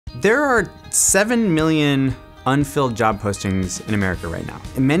There are 7 million unfilled job postings in America right now.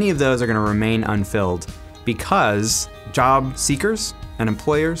 And many of those are going to remain unfilled because job seekers and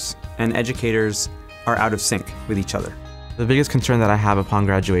employers and educators are out of sync with each other. The biggest concern that I have upon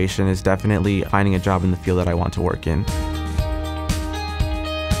graduation is definitely finding a job in the field that I want to work in.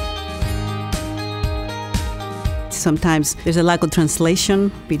 Sometimes there's a lack of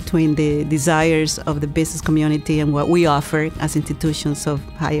translation between the desires of the business community and what we offer as institutions of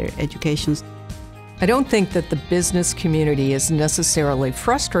higher education. I don't think that the business community is necessarily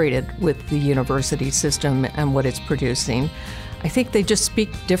frustrated with the university system and what it's producing. I think they just speak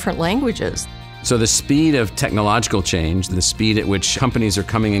different languages. So the speed of technological change, the speed at which companies are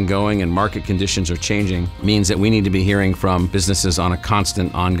coming and going and market conditions are changing, means that we need to be hearing from businesses on a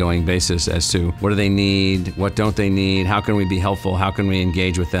constant, ongoing basis as to what do they need, what don't they need, how can we be helpful, how can we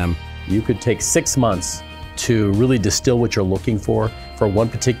engage with them. You could take 6 months to really distill what you're looking for one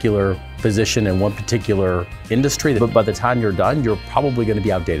particular position in one particular industry, but by the time you're done, you're probably going to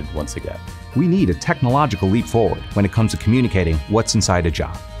be outdated once again. We need a technological leap forward when it comes to communicating what's inside a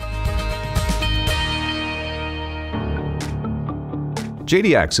job.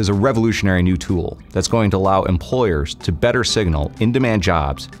 JDX is a revolutionary new tool that's going to allow employers to better signal in-demand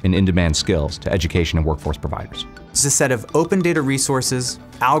jobs and in-demand skills to education and workforce providers. It's a set of open data resources,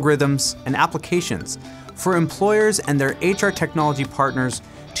 algorithms, and applications for employers and their HR technology partners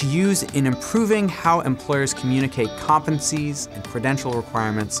to use in improving how employers communicate competencies and credential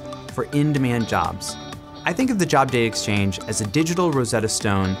requirements for in-demand jobs. I think of the Job Data Exchange as a digital Rosetta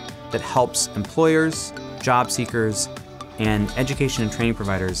Stone that helps employers, job seekers, and education and training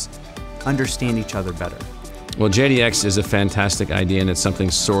providers understand each other better. Well, JDX is a fantastic idea, and it's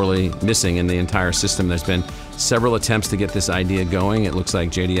something sorely missing in the entire system. There's been several attempts to get this idea going. It looks like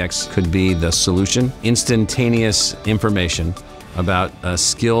JDX could be the solution. Instantaneous information about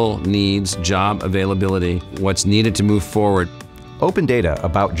skill needs, job availability, what's needed to move forward. Open data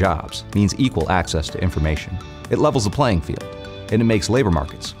about jobs means equal access to information. It levels the playing field, and it makes labor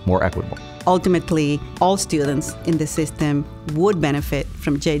markets more equitable. Ultimately, all students in the system would benefit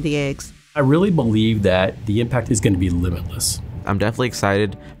from JDX. I really believe that the impact is going to be limitless. I'm definitely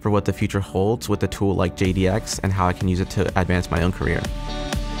excited for what the future holds with a tool like JDX and how I can use it to advance my own career.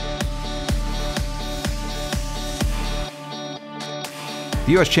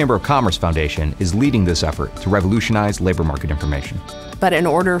 The U.S. Chamber of Commerce Foundation is leading this effort to revolutionize labor market information. But in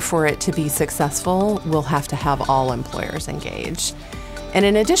order for it to be successful, we'll have to have all employers engaged. And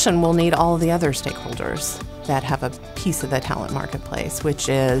in addition, we'll need all of the other stakeholders that have a piece of the talent marketplace, which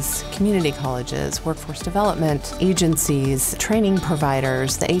is community colleges, workforce development agencies, training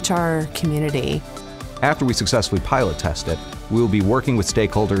providers, the HR community. After we successfully pilot test it, we will be working with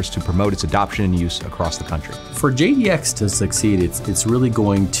stakeholders to promote its adoption and use across the country. For JDX to succeed, it's really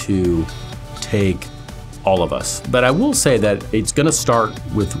going to take all of us. But I will say that it's going to start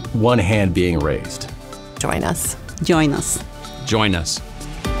with one hand being raised. Join us. Join us. Join us.